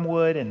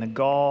wormwood and the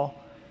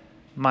gall.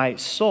 My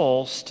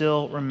soul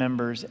still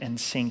remembers and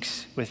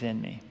sinks within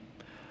me.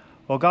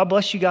 Well, God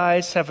bless you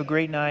guys. Have a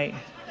great night.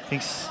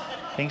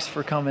 Thanks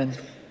for coming.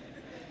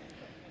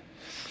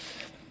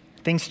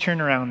 Things turn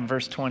around in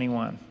verse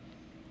 21.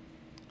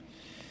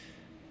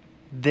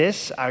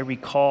 This I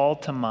recall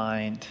to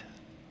mind,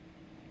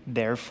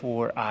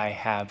 therefore I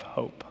have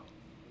hope.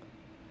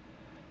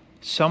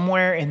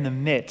 Somewhere in the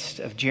midst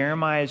of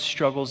Jeremiah's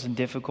struggles and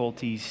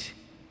difficulties,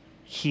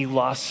 he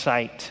lost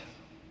sight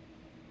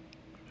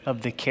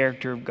of the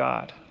character of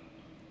God,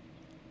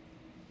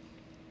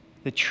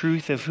 the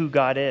truth of who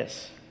God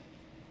is,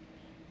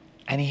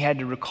 and he had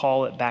to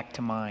recall it back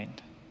to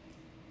mind.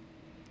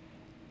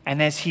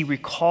 And as he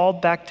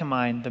recalled back to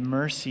mind the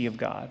mercy of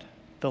God,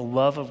 the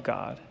love of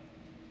God,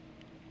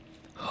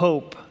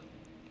 hope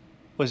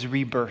was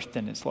rebirthed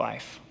in his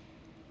life.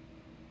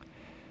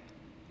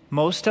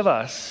 Most of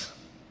us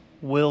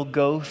will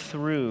go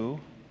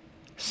through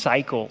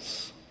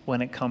cycles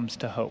when it comes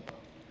to hope.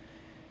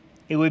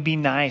 It would be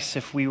nice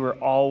if we were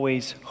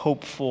always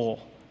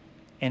hopeful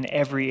in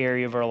every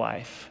area of our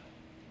life.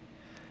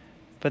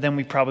 But then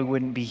we probably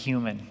wouldn't be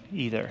human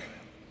either.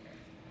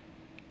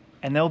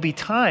 And there'll be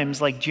times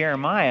like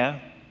Jeremiah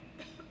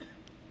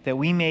that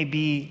we may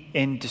be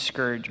in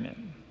discouragement.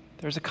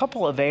 There's a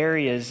couple of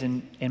areas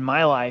in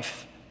my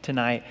life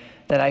tonight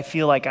that I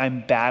feel like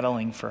I'm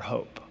battling for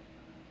hope.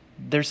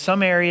 There's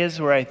some areas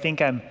where I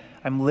think I'm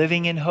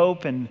living in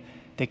hope and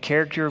the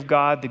character of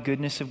God, the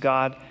goodness of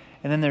God.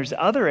 And then there's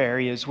other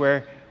areas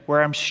where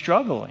I'm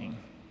struggling.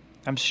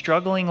 I'm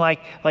struggling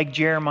like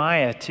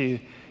Jeremiah to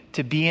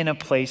be in a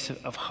place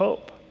of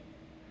hope.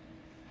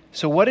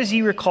 So what does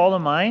he recall to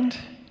mind?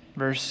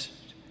 Verse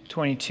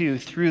 22,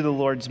 through the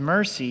Lord's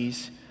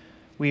mercies,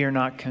 we are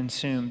not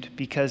consumed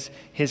because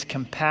his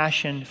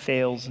compassion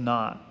fails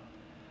not.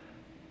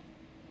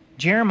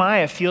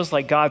 Jeremiah feels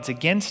like God's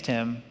against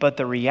him, but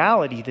the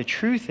reality, the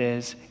truth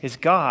is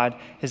God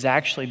is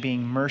actually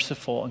being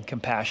merciful and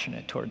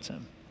compassionate towards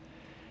him.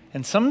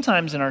 And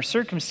sometimes in our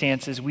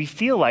circumstances, we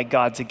feel like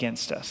God's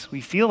against us. We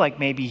feel like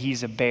maybe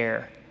he's a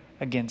bear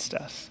against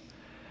us.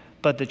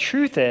 But the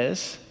truth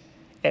is,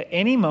 at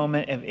any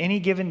moment of any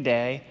given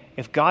day,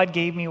 if God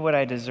gave me what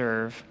I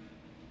deserve,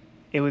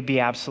 it would be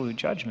absolute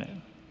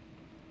judgment.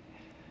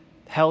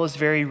 Hell is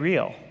very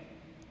real.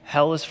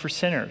 Hell is for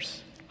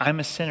sinners. I'm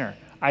a sinner.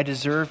 I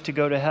deserve to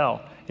go to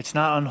hell. It's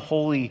not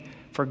unholy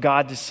for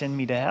God to send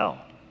me to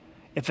hell.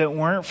 If it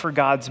weren't for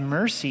God's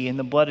mercy in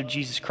the blood of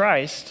Jesus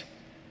Christ,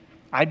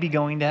 I'd be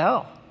going to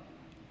hell.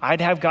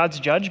 I'd have God's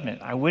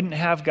judgment. I wouldn't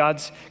have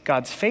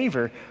God's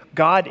favor.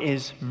 God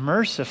is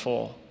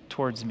merciful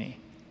towards me.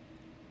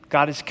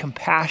 God is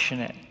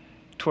compassionate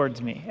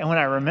towards me. And when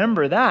I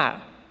remember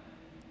that,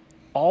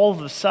 all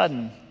of a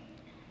sudden,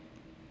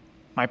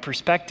 my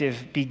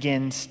perspective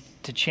begins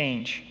to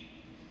change.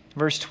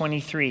 Verse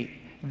 23,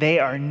 they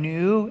are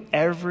new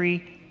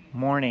every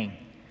morning.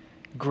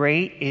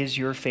 Great is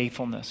your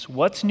faithfulness.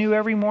 What's new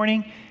every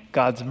morning?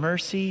 God's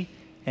mercy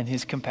and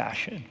his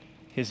compassion.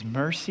 His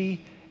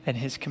mercy and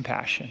his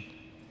compassion.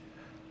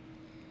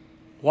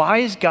 Why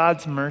is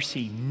God's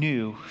mercy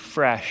new,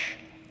 fresh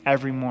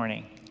every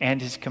morning,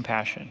 and his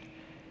compassion?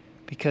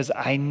 Because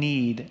I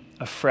need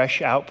a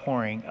fresh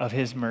outpouring of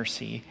his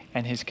mercy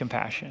and his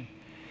compassion.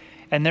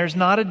 And there's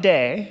not a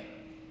day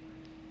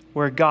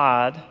where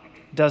God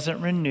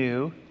doesn't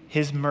renew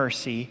his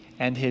mercy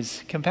and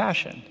his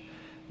compassion.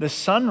 The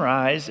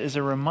sunrise is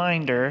a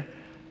reminder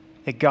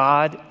that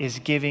God is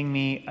giving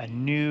me a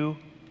new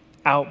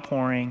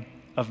outpouring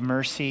of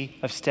mercy,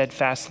 of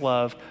steadfast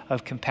love,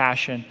 of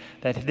compassion,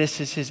 that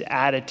this is his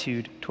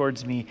attitude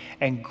towards me.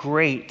 And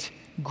great,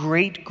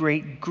 great,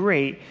 great,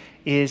 great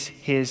is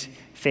his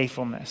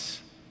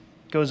faithfulness.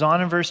 Goes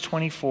on in verse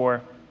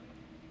 24.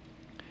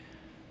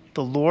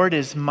 The Lord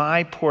is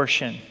my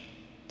portion,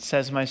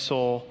 says my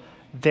soul,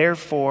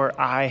 therefore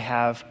I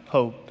have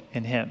hope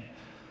in him.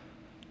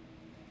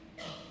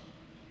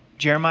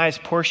 Jeremiah's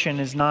portion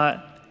is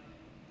not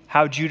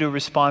how Judah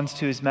responds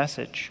to his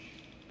message.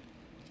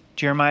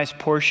 Jeremiah's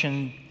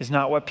portion is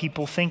not what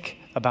people think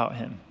about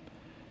him.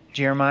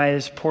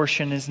 Jeremiah's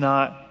portion is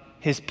not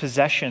his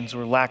possessions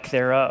or lack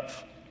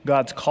thereof.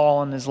 God's call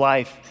on his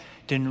life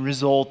didn't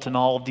result in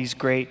all of these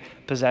great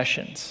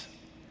possessions.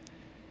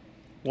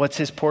 What's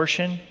his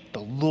portion?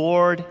 The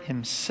Lord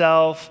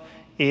himself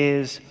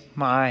is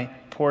my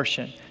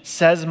portion,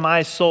 says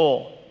my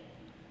soul,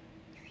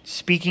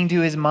 speaking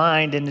to his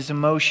mind and his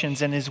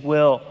emotions and his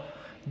will.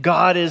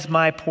 God is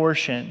my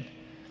portion.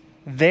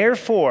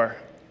 Therefore,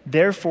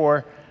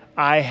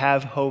 I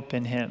have hope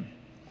in him.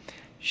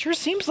 Sure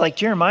seems like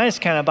Jeremiah's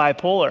kind of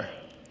bipolar.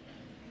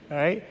 All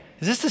right?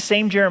 Is this the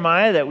same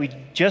Jeremiah that we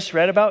just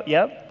read about?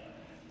 Yep.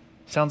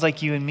 Sounds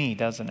like you and me,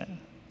 doesn't it?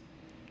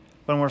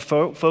 When we're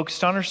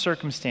focused on our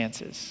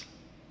circumstances,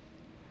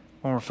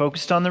 when we're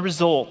focused on the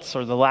results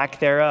or the lack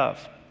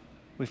thereof,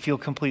 we feel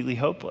completely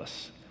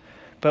hopeless.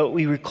 But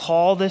we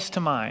recall this to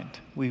mind.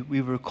 We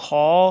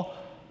recall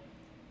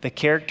the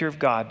character of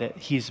God, that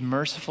he is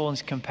merciful and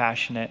is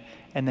compassionate,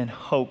 and then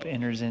hope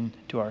enters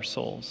into our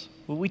souls.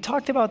 Well, we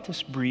talked about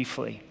this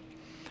briefly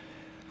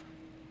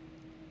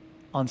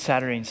on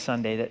Saturday and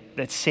Sunday,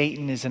 that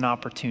Satan is an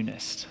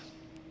opportunist.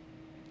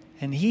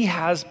 And he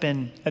has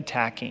been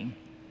attacking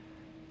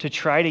to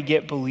try to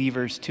get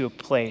believers to a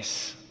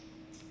place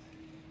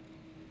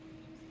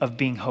of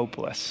being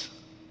hopeless.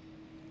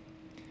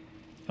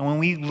 And when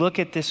we look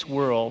at this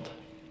world,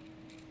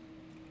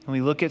 and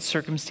we look at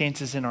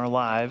circumstances in our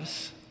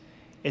lives,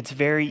 it's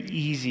very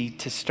easy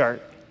to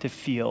start to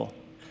feel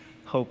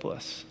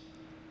hopeless.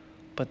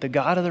 But the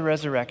God of the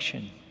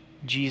resurrection,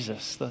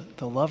 Jesus,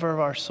 the lover of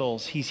our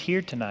souls, he's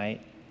here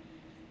tonight,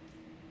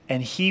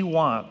 and he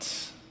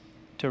wants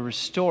to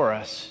restore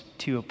us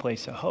to a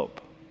place of hope.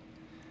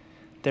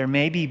 There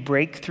may be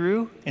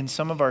breakthrough in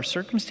some of our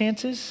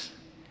circumstances,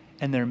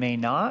 and there may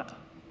not,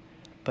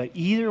 but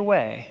either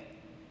way,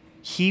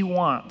 he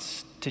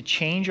wants to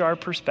change our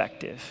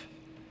perspective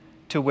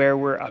to where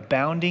we're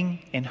abounding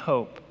in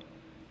hope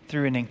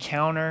through an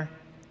encounter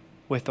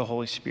with the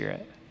Holy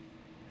Spirit.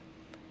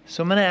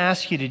 So I'm going to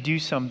ask you to do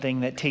something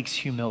that takes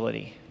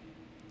humility,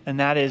 and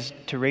that is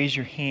to raise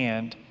your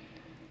hand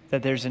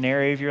that there's an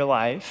area of your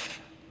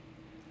life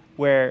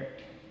where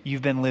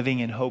you've been living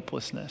in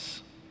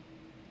hopelessness.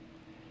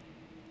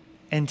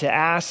 And to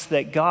ask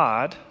that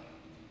God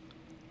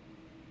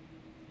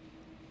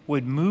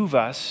would move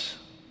us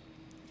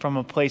from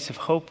a place of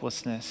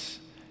hopelessness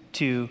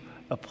to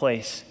a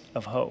place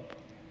of hope.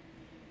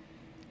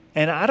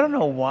 And I don't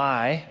know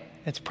why,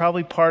 it's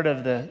probably part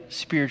of the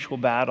spiritual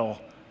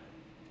battle,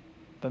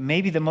 but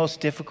maybe the most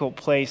difficult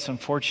place,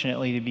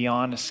 unfortunately, to be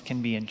honest,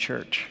 can be in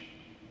church.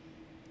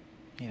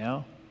 You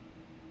know?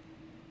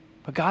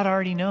 But God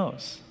already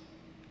knows.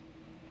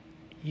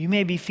 You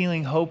may be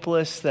feeling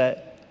hopeless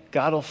that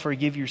God will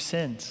forgive your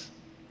sins,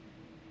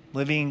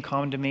 living in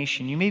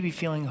condemnation. You may be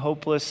feeling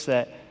hopeless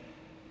that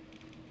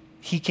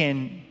he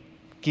can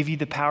give you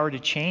the power to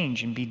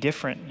change and be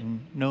different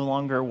and no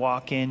longer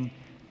walk in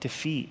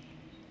defeat.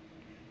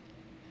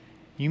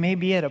 You may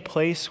be at a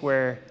place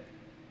where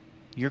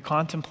you're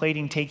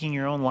contemplating taking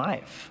your own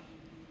life,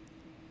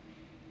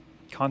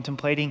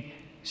 contemplating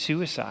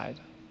suicide.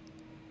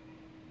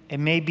 It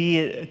may be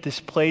at this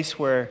place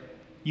where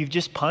you've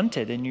just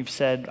punted and you've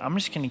said, I'm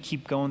just going to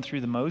keep going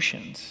through the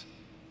motions,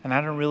 and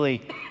I don't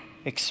really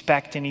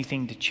expect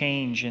anything to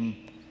change, and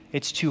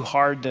it's too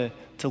hard to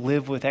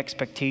live with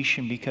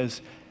expectation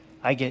because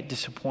I get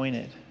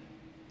disappointed.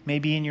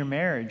 Maybe in your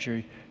marriage or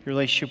your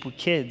relationship with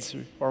kids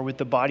or with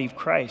the body of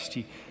Christ,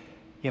 you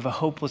have a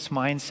hopeless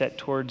mindset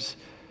towards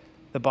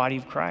the body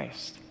of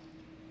Christ.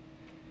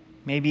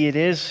 Maybe it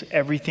is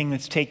everything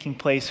that's taking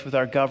place with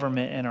our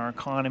government and our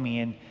economy,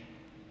 and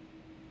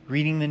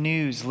reading the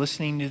news,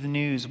 listening to the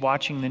news,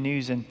 watching the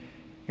news, and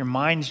your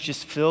mind's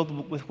just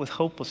filled with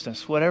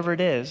hopelessness. Whatever it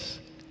is,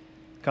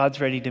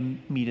 God's ready to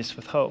meet us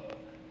with hope.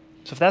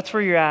 So if that's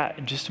where you're at,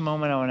 in just a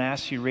moment I want to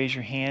ask you to raise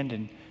your hand,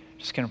 and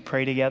just going to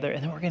pray together,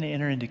 and then we're going to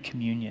enter into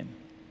communion.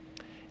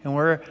 And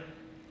we're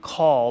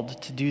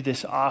called to do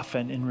this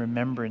often in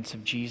remembrance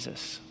of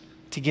Jesus,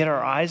 to get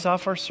our eyes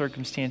off our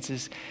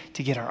circumstances,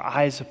 to get our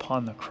eyes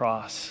upon the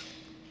cross,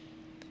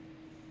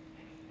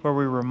 where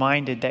we're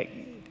reminded that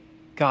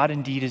God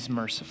indeed is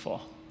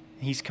merciful,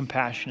 he's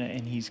compassionate,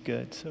 and he's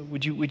good. So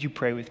would you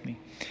pray with me?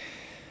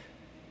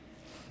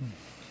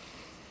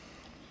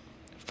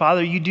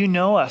 Father, you do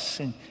know us,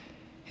 and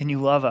you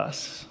love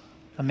us.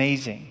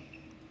 Amazing.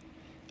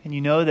 And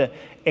you know the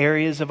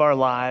areas of our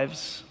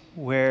lives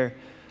where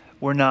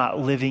we're not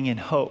living in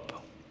hope.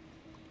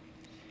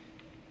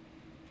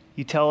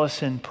 You tell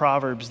us in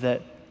Proverbs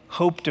that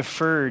Hope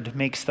deferred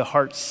makes the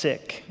heart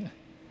sick.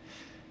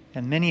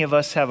 And many of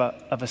us have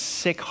a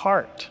sick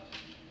heart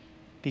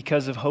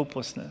because of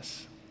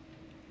hopelessness.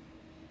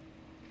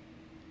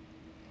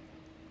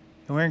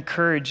 And we're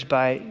encouraged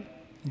by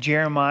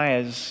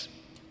Jeremiah's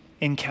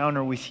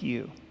encounter with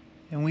you.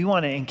 And we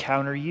want to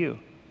encounter you.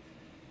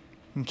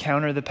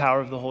 Encounter the power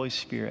of the Holy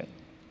Spirit.